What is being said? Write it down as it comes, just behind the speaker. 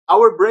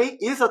our brain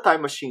is a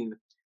time machine.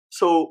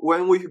 So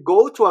when we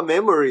go to a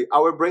memory,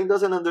 our brain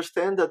doesn't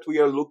understand that we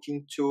are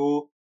looking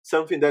to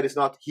something that is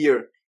not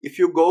here. If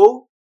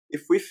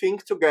we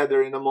think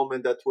together in a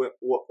moment that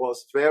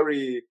was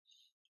very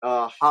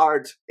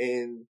hard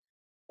and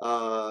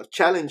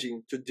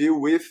challenging to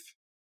deal with,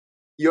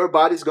 your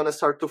body's going to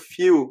start to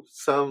feel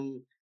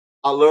some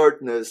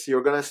alertness.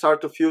 You're going to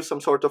start to feel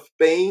some sort of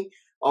pain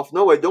of,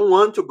 no, I don't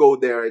want to go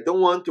there. I don't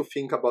want to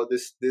think about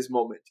this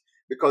moment,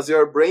 because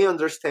your brain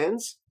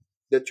understands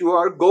that you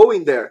are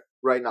going there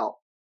right now.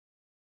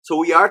 So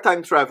we are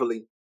time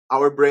traveling.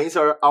 Our brains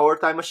are our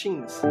time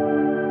machines.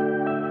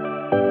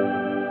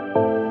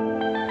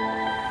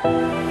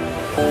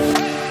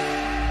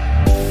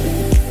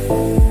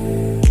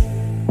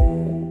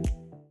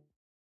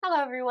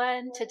 Hello,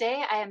 everyone.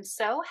 Today, I am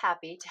so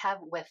happy to have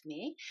with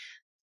me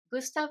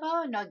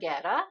Gustavo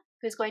Nogueira,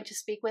 who's going to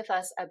speak with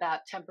us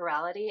about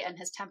temporality and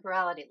his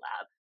Temporality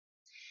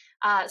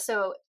Lab.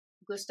 So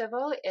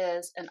Gustavo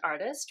is an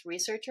artist,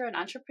 researcher, and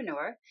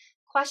entrepreneur,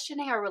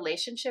 questioning our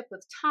relationship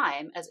with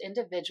time as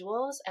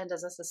individuals and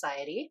as a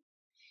society.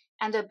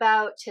 And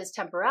about his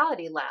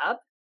Temporality Lab,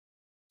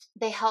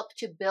 they help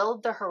to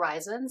build the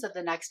horizons of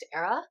the next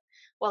era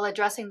while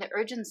addressing the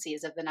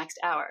urgencies of the next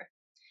hour,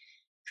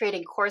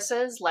 creating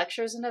courses,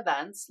 lectures, and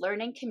events,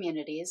 learning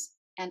communities,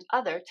 and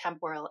other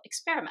temporal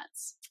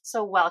experiments.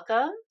 So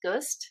welcome,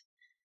 Gust.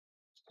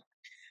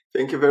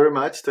 Thank you very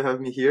much to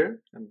have me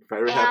here. I'm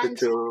very happy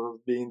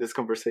to be in this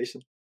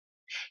conversation.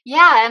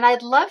 Yeah, and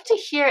I'd love to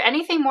hear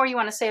anything more you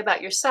want to say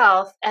about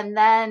yourself, and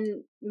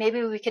then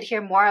maybe we could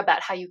hear more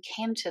about how you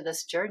came to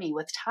this journey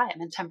with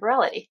time and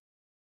temporality.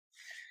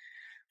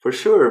 For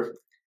sure.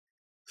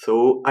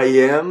 So I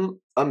am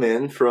a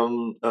man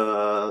from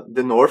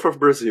the north of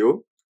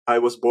Brazil. I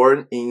was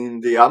born in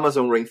the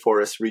Amazon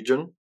rainforest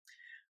region,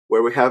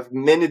 where we have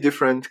many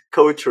different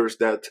cultures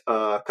that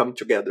come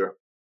together.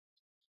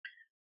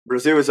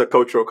 Brazil is a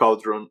cultural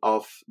cauldron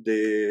of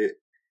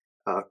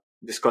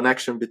this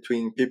connection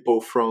between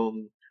people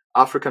from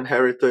African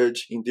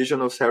heritage,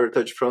 indigenous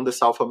heritage from the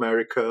South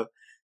America,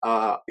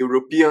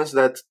 Europeans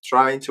that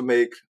trying to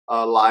make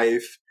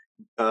life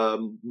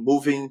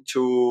moving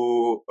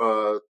to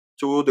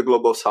the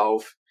global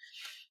South.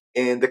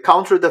 And the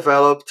country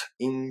developed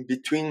in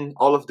between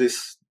all of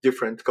these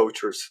different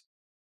cultures.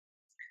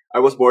 I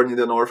was born in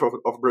the north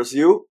of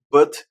Brazil,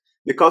 but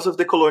because of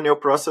the colonial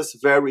process,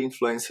 very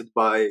influenced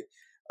by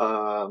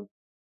the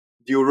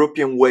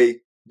European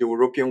way, the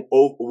European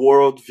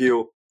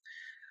worldview,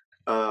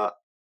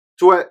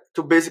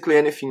 to basically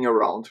anything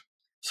around.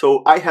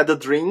 So I had a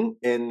dream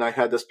and I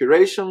had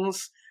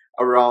aspirations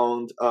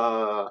around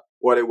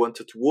what I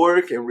wanted to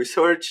work and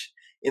research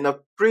in a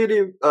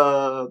pretty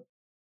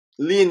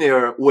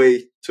linear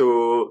way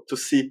to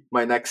see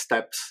my next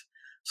steps.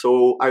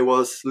 So I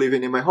was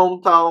living in my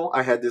hometown.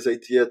 I had this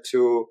idea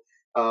to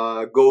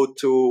go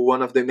to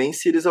one of the main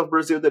cities of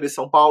Brazil, that is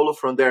São Paulo.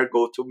 From there,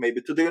 go to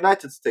maybe to the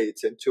United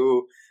States and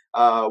to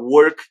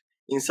work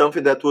in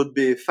something that would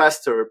be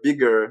faster,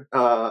 bigger,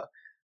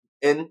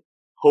 and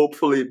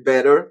hopefully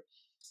better.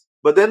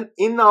 But then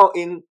in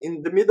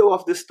the middle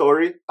of the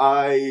story,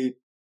 I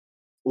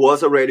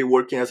was already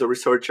working as a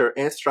researcher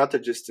and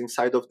strategist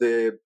inside of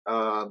the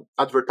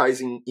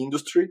advertising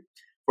industry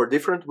for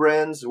different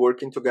brands,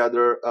 working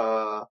together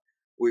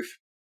with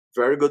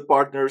very good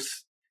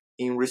partners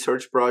in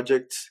research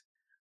projects.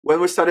 When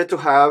we started to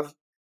have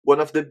one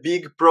of the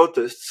big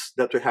protests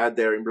that we had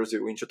there in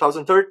Brazil in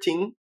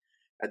 2013,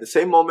 at the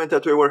same moment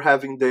that we were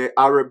having the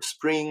Arab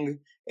Spring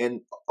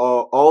and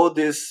all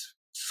these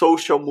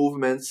social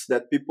movements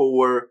that people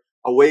were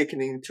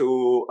awakening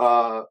to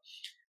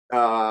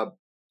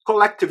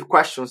collective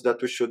questions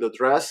that we should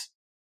address,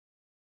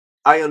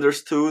 I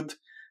understood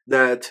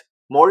that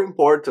more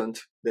important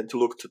than to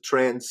look to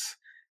trends,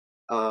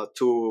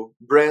 to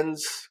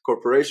brands,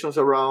 corporations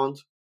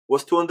around,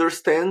 was to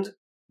understand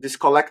this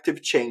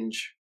collective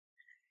change.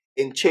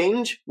 And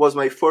change was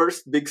my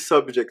first big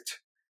subject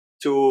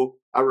to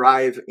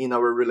arrive in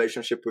our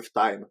relationship with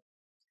time.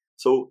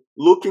 So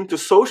looking to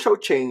social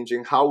change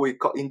and how we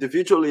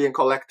individually and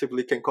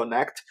collectively can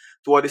connect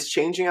to what is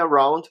changing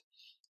around,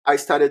 I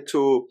started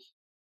to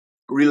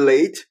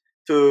relate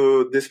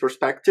to this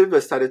perspective. I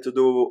started to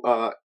do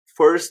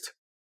first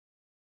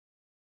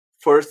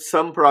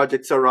some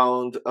projects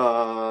around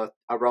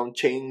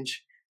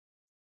change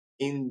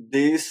in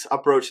this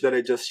approach that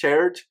I just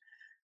shared.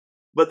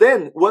 But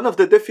then one of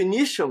the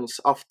definitions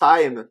of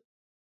time,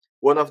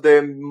 one of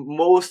the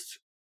most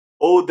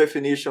old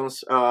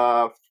definitions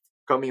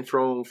coming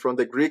from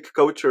the Greek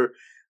culture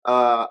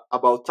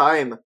about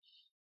time,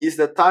 is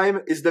that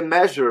time is the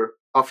measure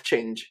of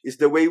change, is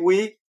the way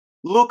we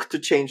look to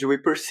change, we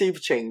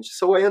perceive change.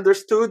 So I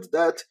understood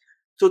that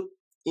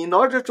in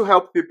order to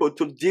help people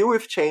to deal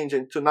with change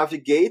and to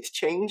navigate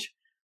change,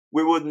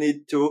 we would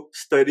need to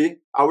study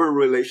our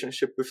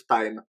relationship with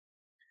time.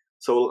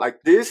 So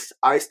like this,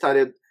 I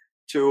started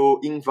to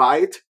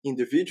invite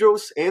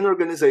individuals and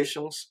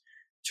organizations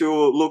to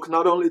look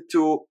not only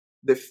to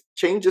the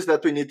changes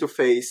that we need to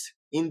face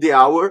in the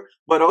hour,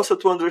 but also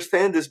to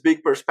understand this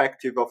big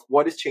perspective of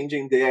what is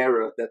changing the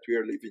era that we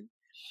are living.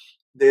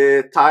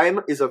 The time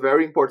is a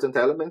very important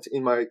element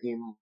in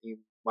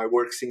my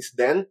work since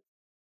then,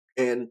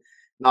 and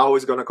now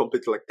it's going to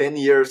complete like 10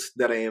 years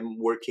that I am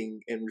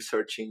working and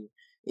researching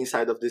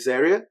inside of this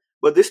area.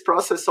 But this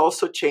process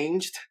also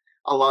changed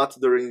a lot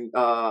during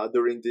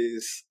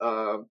this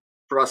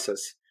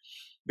process,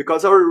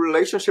 because our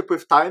relationship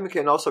with time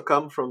can also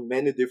come from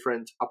many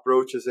different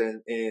approaches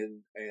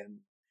and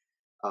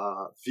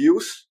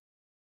views.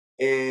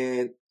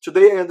 And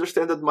today I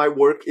understand that my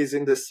work is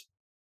in this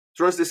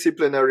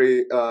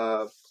transdisciplinary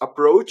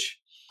approach,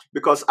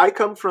 because I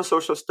come from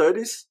social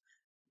studies,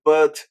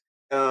 but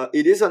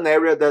it is an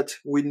area that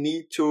we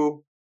need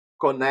to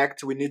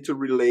connect, we need to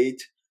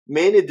relate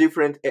many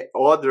different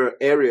other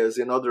areas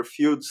and other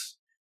fields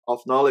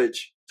of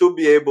knowledge to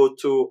be able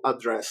to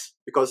address.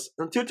 Because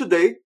until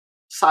today,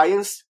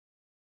 science,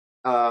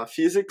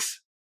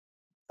 physics,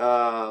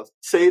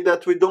 say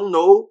that we don't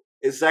know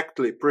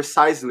exactly,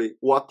 precisely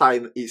what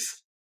time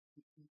is.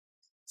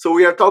 So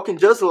we are talking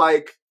just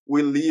like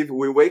we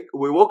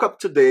woke up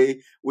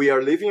today, we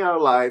are living our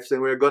lives,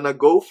 and we're gonna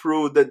go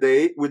through the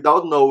day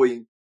without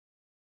knowing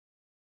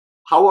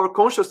how our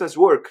consciousness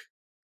work.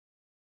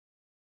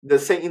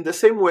 In the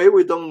same way,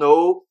 we don't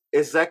know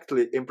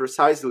exactly and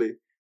precisely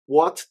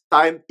what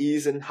time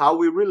is and how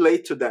we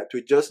relate to that.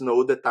 We just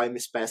know that time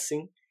is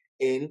passing,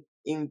 and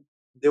in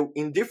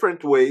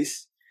different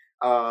ways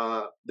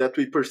that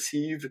we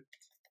perceive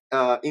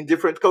in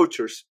different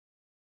cultures.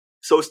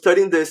 So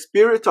studying the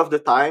spirit of the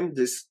time,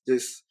 this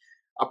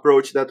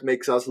approach that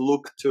makes us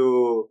look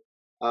to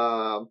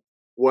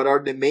what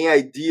are the main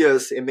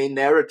ideas and main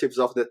narratives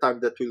of the time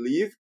that we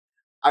live,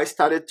 I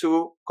started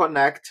to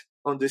connect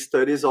on these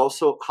studies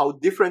also how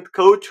different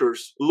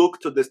cultures look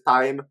to this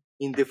time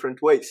in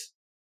different ways.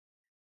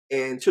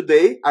 And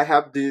today I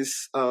have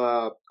this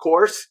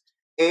course,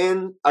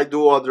 and I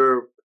do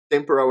other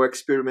temporal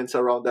experiments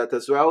around that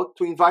as well,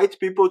 to invite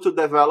people to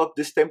develop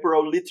this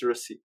temporal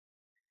literacy.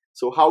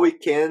 So how we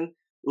can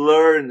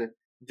learn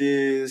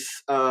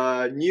these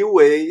new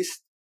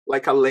ways,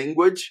 like a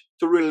language,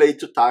 to relate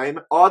to time,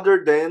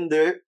 other than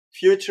the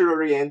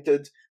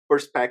future-oriented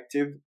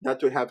perspective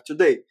that we have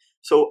today.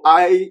 So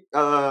I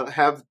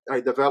have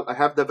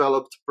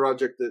developed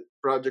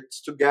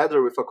projects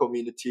together with a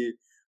community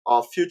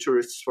of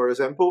futurists, for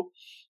example.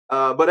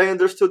 But I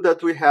understood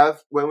that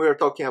when we are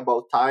talking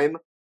about time,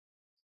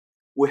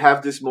 we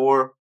have this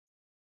more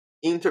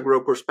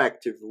integral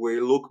perspective. We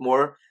look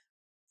more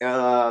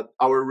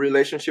our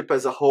relationship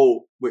as a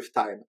whole with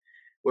time.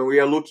 When we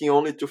are looking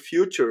only to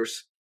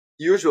futures,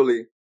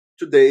 usually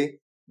today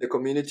the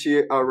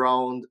community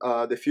around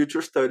the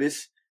future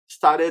studies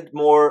started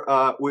more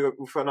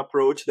with an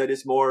approach that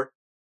is more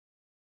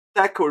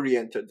tech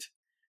oriented,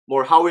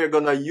 more how we are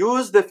going to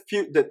use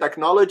the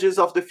technologies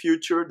of the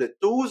future, the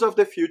tools of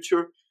the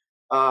future,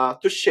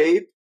 to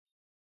shape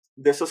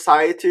the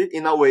society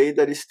in a way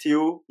that is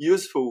still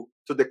useful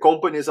to the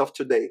companies of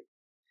today.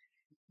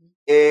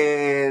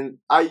 And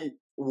I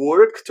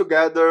work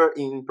together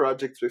in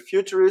projects with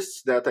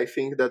futurists that I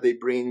think that they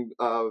bring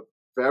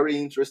very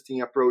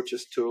interesting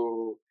approaches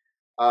to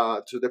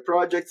the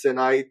projects, and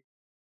I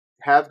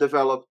have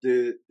developed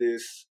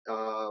these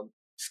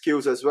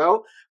skills as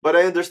well. But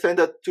I understand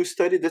that to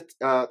study the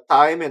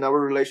time and our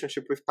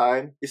relationship with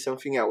time is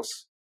something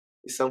else.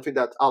 It's something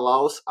that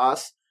allows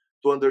us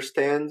to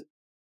understand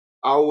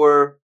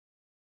our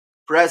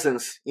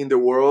presence in the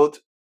world,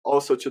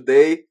 also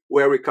today,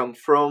 where we come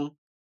from,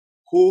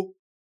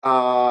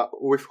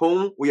 with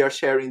whom we are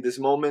sharing this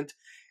moment,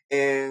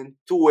 and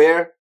to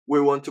where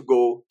we want to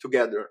go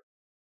together.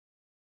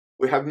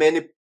 We have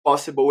many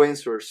possible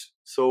answers.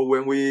 So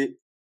when we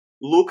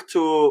look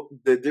to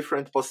these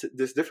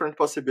different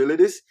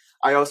possibilities,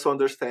 I also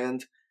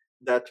understand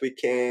that we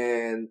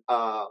can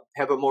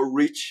have a more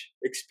rich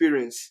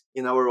experience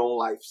in our own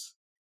lives.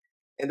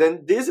 And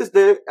then this is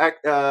the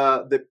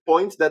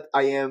point that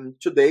I am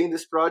today in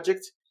this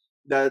project,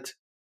 that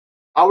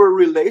our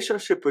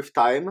relationship with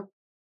time,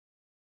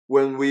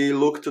 when we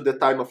look to the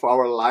time of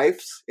our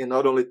lives, and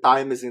not only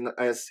time as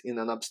in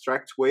an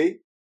abstract way,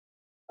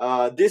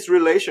 this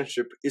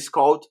relationship is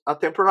called a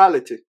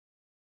temporality.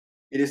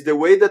 It is the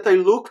way that I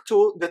look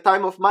to the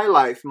time of my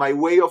life, my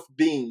way of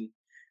being.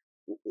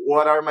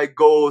 What are my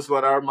goals?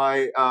 What are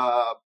my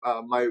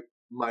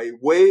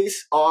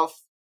ways of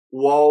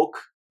walk,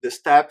 the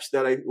steps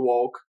that I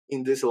walk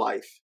in this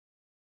life?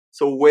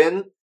 So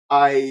when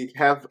I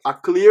have a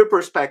clear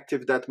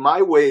perspective that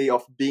my way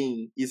of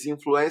being is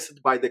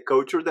influenced by the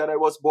culture that I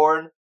was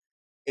born,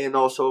 and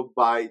also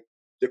by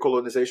the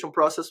colonization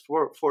process,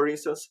 for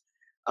instance,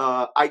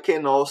 I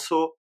can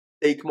also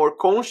take more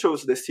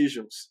conscious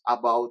decisions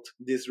about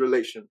this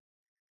relation.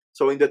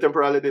 So in the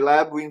Temporality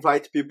Lab, we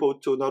invite people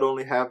to not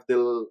only have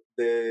the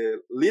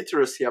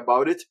literacy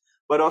about it,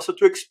 but also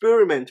to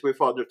experiment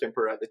with other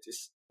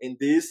temporalities. And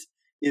this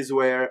is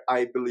where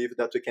I believe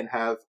that we can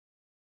have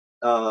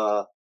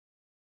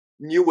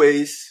new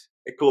ways,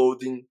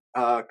 clothing,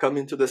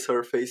 coming to the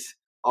surface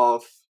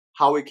of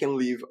how we can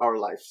live our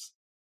lives.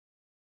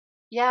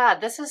 Yeah,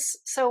 this is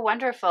so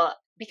wonderful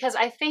because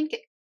I think,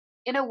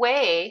 in a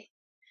way,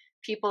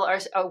 people are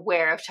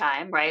aware of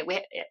time, right?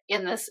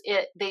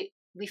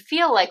 We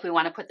feel like we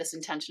want to put this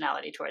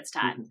intentionality towards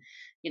time.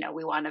 Mhm.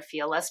 We want to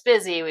feel less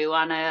busy. We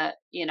want to,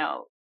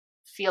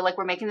 feel like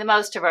we're making the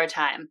most of our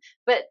time.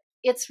 But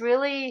it's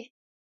really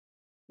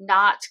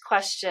not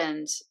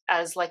questioned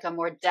as like a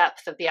more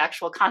depth of the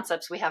actual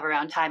concepts we have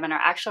around time and our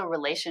actual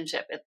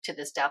relationship to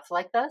this depth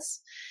like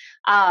this.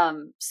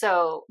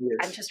 So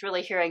I'm Yes. just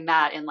really hearing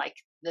that in like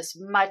this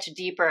much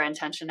deeper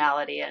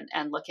intentionality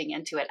and looking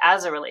into it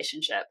as a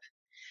relationship.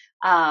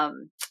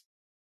 Um,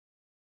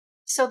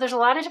 so there's a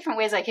lot of different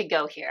ways I could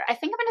go here. I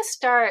think I'm going to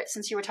start,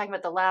 since you were talking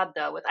about the lab,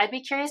 though, with I'd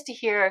be curious to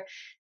hear,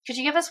 could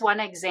you give us one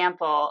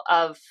example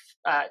of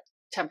a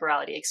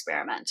temporality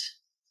experiment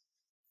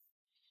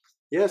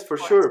Yes, for or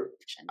sure.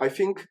 exploration? I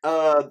think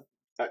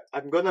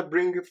I'm gonna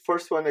bring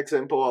first one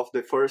example of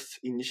the first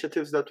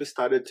initiatives that we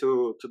started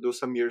to do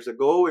some years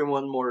ago, and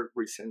one more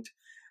recent.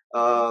 Mhm.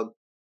 Uh,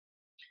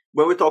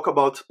 when we talk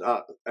about,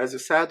 as you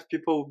said,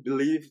 people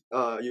believe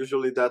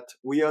usually that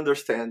we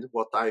understand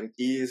what time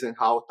is and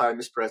how time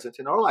is present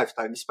in our life.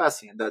 Time is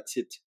passing, and that's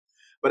it.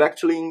 But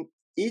actually, in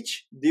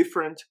each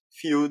different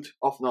field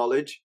of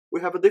knowledge,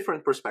 we have a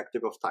different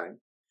perspective of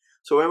time.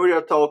 So when we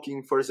are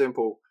talking, for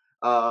example,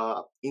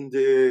 in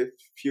the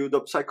field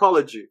of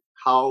psychology,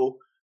 how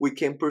we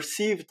can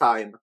perceive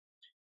time.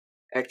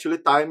 Actually,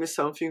 time is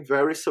something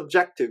very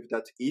subjective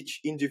that each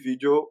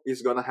individual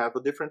is going to have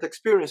a different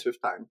experience with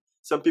time.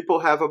 Some people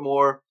have a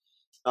more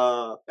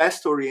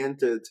past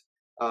oriented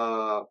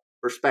uh,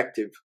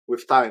 perspective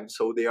with time.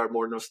 So they are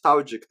more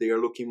nostalgic. They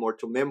are looking more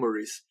to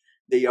memories.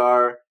 They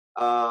are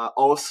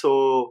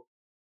also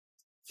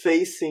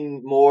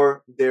facing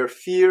more their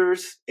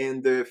fears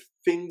and the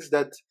things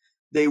that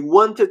they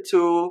wanted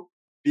to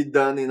be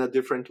done in a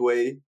different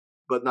way,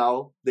 but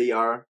now they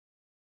are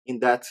in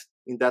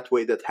that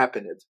way that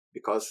happened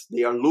because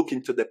they are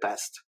looking to the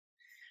past.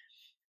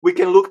 We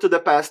can look to the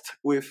past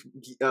with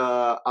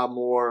a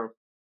more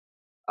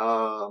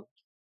uh,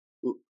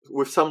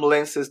 with some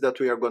lenses that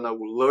we are going to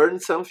learn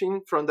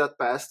something from that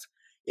past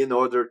in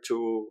order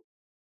to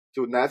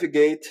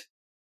navigate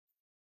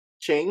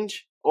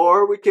change,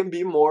 or we can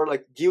be more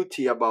like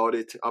guilty about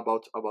it,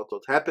 about what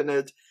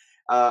happened.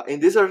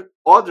 And these are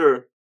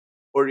other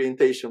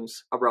orientations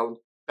around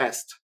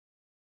past.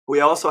 We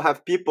also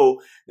have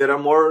people that are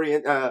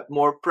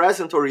more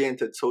present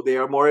oriented, so they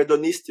are more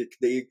hedonistic.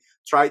 They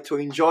try to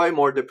enjoy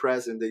more the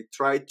present. They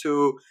try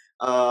to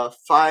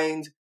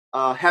find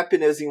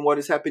happiness in what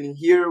is happening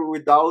here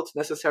without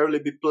necessarily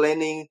be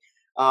planning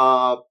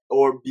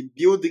or be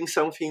building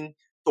something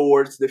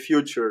towards the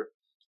future.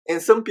 And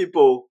some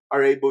people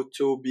are able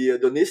to be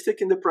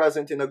hedonistic in the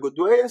present in a good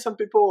way, and some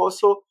people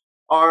also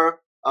are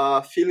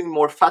feeling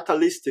more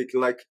fatalistic,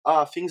 like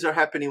things are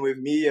happening with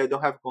me, I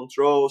don't have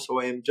control,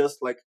 so I am just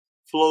like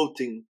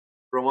floating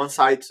from one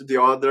side to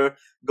the other,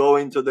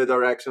 going to the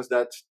directions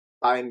that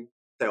time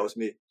tells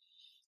me.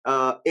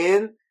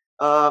 And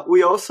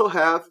we also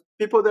have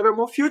people that are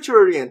more future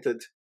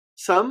oriented,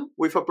 some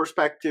with a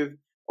perspective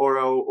or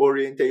a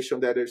orientation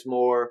that is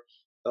more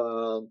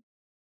uh,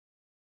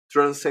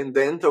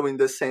 transcendental, in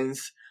the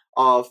sense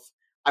of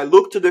I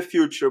look to the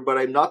future, but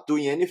I'm not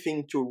doing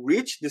anything to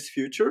reach this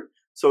future.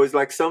 So it's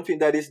like something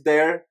that is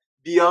there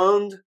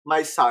beyond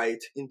my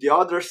sight, in the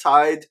other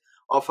side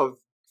of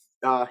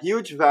a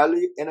huge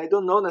valley, and I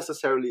don't know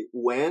necessarily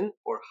when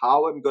or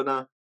how I'm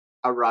gonna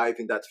arrive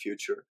in that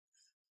future.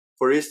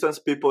 For instance,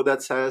 people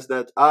that says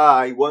that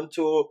I want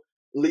to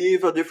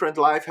live a different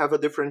life, have a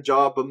different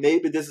job, but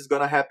maybe this is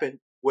gonna happen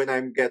when I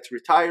get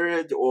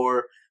retired,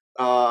 or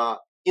uh,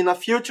 in a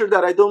future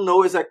that I don't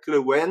know exactly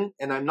when,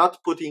 and I'm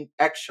not putting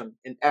action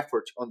and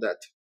effort on that.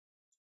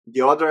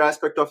 The other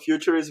aspect of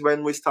future is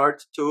when we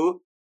start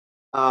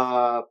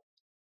uh,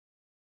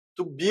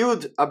 to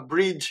build a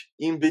bridge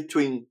in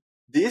between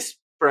this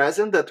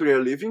present that we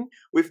are living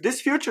with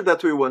this future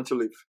that we want to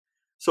live.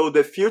 So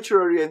the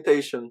future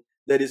orientation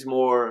that is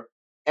more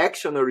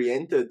action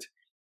oriented,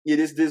 it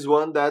is this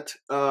one that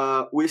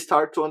we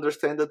start to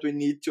understand that we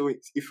need to,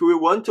 if we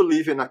want to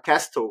live in a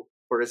castle,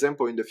 for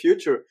example, in the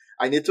future,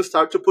 I need to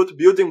start to put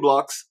building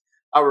blocks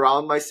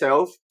around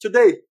myself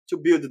today to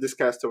build this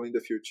castle in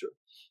the future.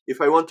 If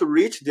I want to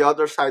reach the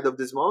other side of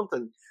this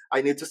mountain,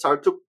 I need to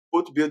start to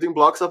put building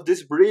blocks of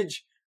this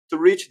bridge to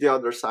reach the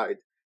other side.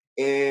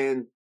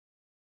 And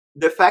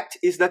the fact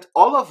is that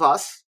all of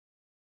us,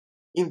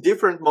 in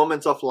different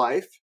moments of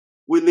life,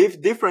 we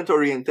live different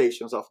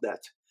orientations of that.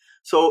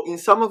 So in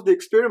some of the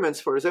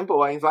experiments, for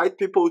example, I invite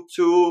people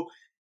to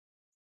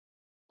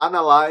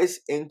analyze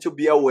and to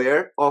be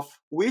aware of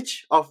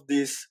which of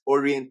these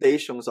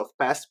orientations of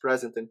past,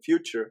 present, and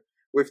future,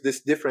 with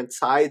these different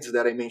sides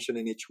that I mentioned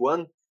in each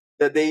one,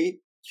 that they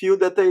feel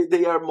that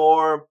they are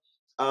more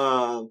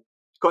uh,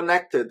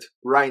 connected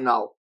right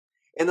now,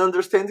 and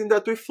understanding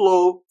that we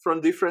flow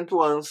from different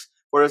ones.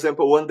 For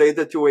example, one day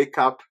that you wake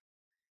up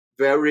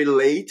very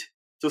late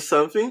to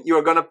something,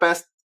 you're gonna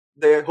pass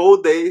the whole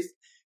day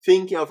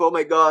thinking of, oh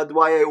my god,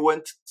 why I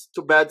went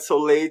to bed so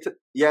late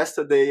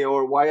yesterday,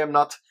 or why I'm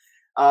not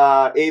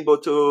able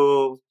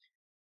to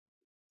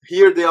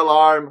hear the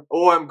alarm.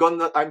 Oh,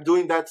 I'm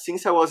doing that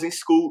since I was in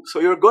school. So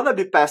you're gonna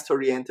be past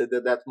oriented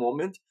at that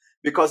moment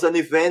because an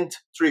event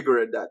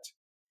triggered that.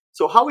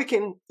 So how we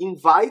can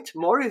invite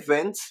more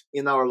events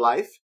in our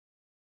life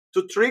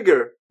to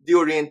trigger the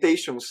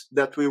orientations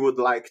that we would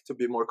like to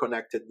be more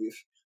connected with.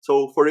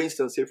 So for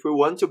instance, if we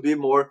want to be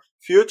more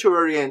future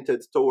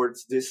oriented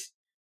towards this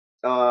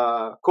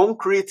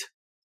concrete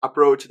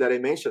approach that I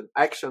mentioned,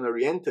 action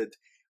oriented,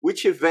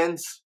 which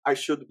events I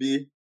should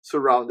be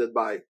surrounded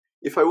by.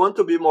 If I want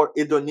to be more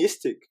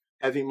hedonistic,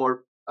 having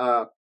more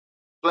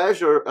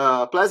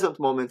pleasant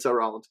moments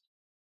around,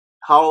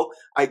 how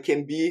I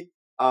can be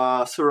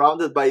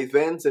surrounded by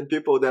events and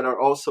people that are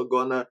also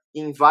gonna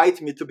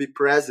invite me to be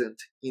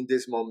present in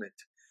this moment.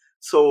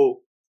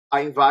 So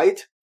I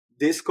invite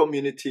this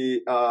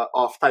community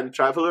of time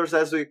travelers,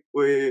 as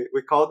we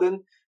call them,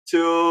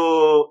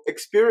 to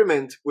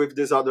experiment with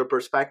these other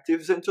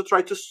perspectives and to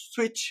try to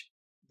switch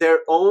their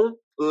own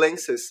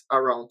lenses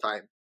around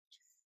time.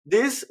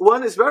 This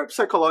one is very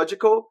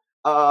psychological,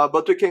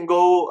 but we can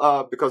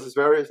go because it's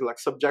very like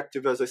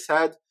subjective, as I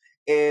said.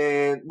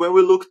 And when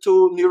we look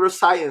to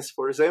neuroscience,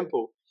 for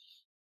example,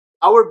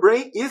 our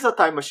brain is a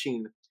time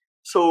machine.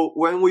 So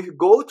when we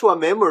go to a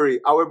memory,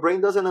 our brain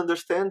doesn't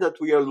understand that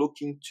we are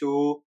looking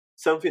to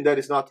something that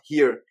is not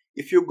here.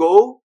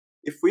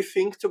 If we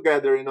think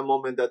together in a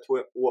moment that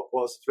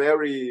was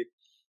very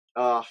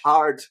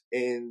hard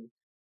and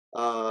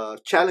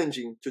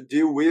challenging to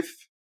deal with,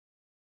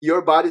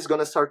 your body's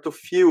going to start to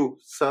feel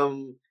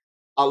some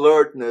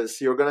alertness.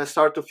 You're going to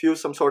start to feel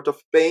some sort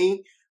of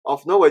pain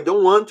of, no, I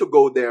don't want to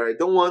go there. I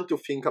don't want to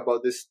think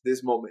about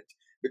this moment,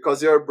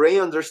 because your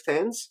brain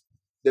understands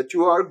that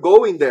you are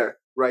going there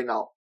right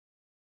now.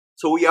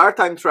 So we are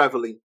time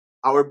traveling.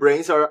 Our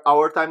brains are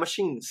our time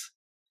machines.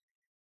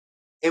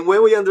 And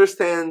when we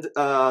understand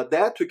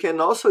that, we can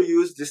also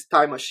use this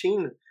time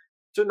machine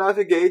to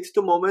navigate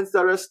to moments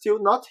that are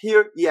still not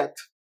here yet,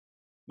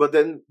 but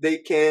then they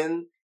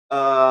can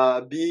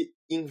be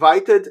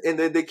invited, and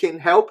then they can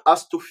help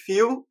us to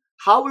feel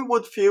how we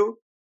would feel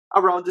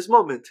around this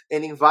moment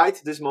and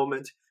invite this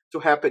moment to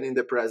happen in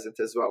the present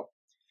as well.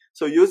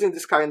 So using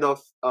this kind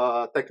of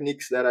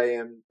techniques that I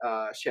am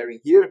sharing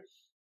here,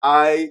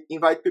 I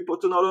invite people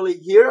to not only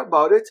hear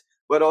about it,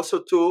 but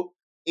also to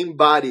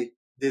embody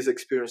this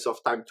experience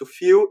of time, to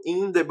feel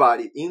in the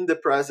body, in the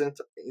present,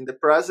 in the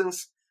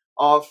presence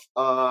of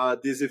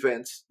these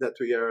events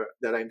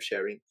that I'm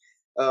sharing.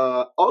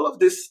 All of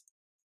these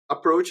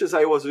approaches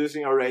I was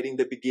using already in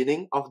the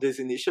beginning of this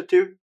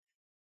initiative.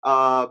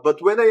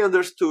 But when I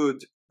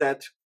understood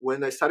that,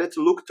 when I started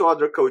to look to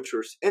other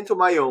cultures and to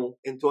my own,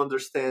 and to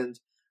understand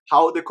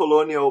how the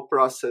colonial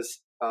process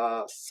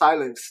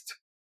silenced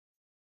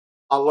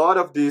a lot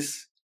of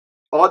these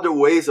other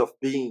ways of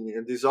being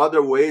and these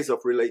other ways of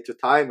relate to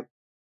time,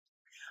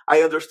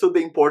 I understood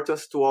the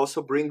importance to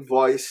also bring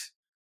voice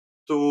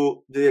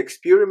to the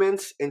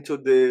experiments and to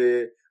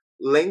the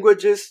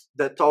languages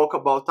that talk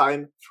about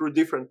time through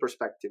different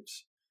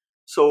perspectives.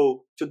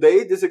 So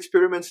today, these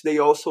experiments, they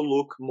also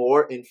look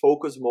more and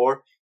focus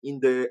more in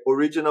the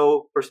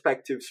original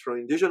perspectives from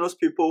indigenous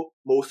people,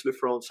 mostly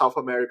from South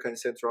America and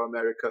Central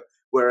America,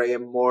 where I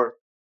am more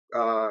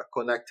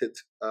connected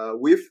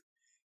with,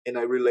 and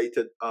I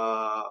related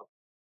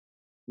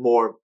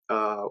more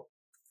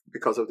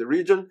because of the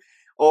region.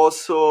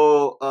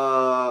 Also,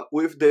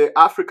 with the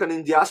African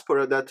in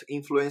diaspora that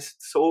influenced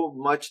so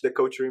much the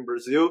culture in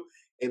Brazil,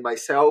 and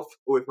myself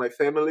with my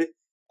family.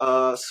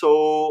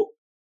 So,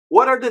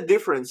 what are the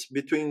difference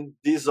between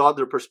these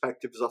other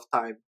perspectives of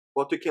time?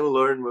 What we can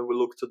learn when we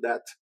look to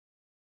that?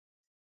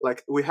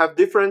 Like, we have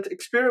different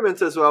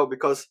experiments as well,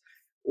 because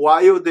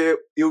while the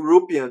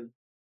European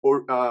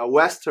or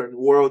Western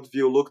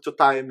worldview look to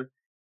time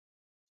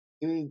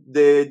in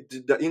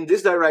in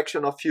this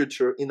direction of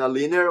future in a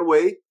linear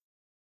way,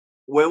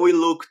 when we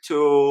look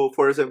to,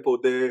 for example,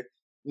 the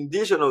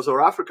indigenous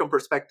or African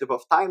perspective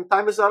of time,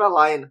 time is not a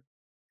line.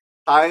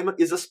 Time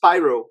is a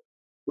spiral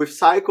with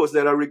cycles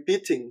that are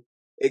repeating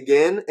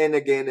again and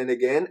again and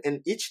again.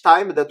 And each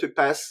time that we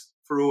pass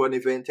through an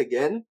event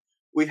again,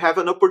 we have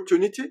an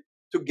opportunity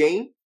to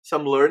gain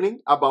some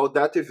learning about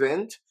that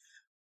event.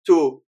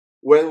 To,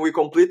 when we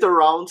complete a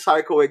round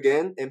cycle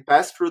again and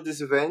pass through this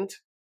event,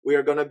 we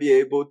are going to be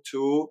able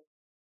to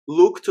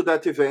look to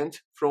that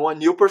event from a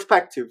new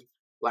perspective.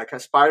 Like a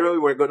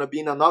spiral, we're going to be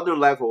in another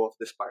level of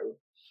the spiral.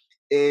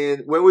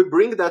 And when we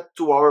bring that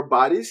to our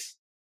bodies,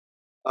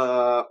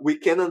 we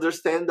can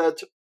understand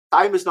that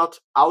time is not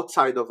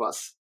outside of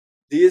us.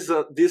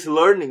 These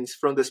learnings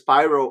from the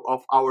spiral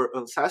of our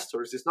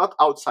ancestors is not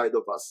outside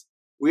of us.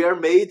 We are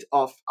made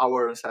of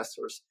our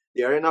ancestors.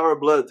 They are in our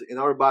blood, in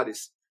our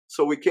bodies.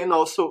 So we can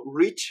also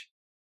reach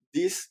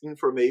this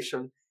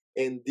information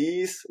and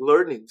these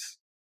learnings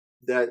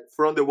that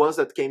from the ones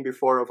that came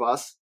before of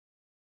us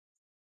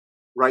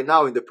right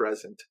now in the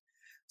present.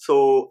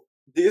 So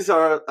these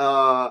are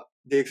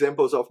the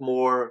examples of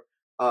more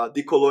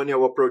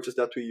decolonial approaches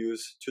that we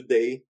use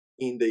today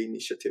in the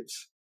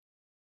initiatives.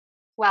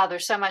 Wow,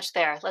 there's so much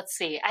there. Let's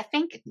see. I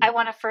think I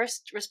want to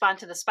first respond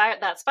to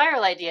that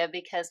spiral idea,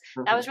 because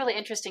that was Mhm. really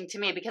interesting to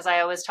me, because I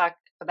always talk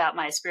about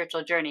my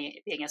spiritual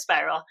journey being a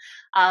spiral.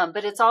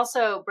 But it's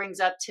also brings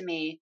up to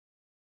me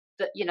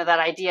that, that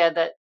idea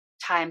that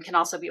time can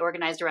also be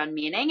organized around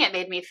meaning. It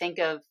made me think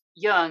of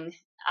Jung,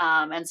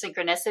 and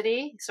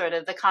synchronicity, sort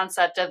of the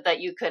concept of that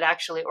you could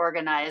actually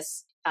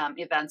organize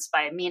events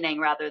by meaning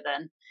rather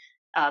than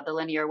the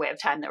linear way of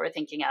time that we're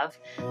thinking of.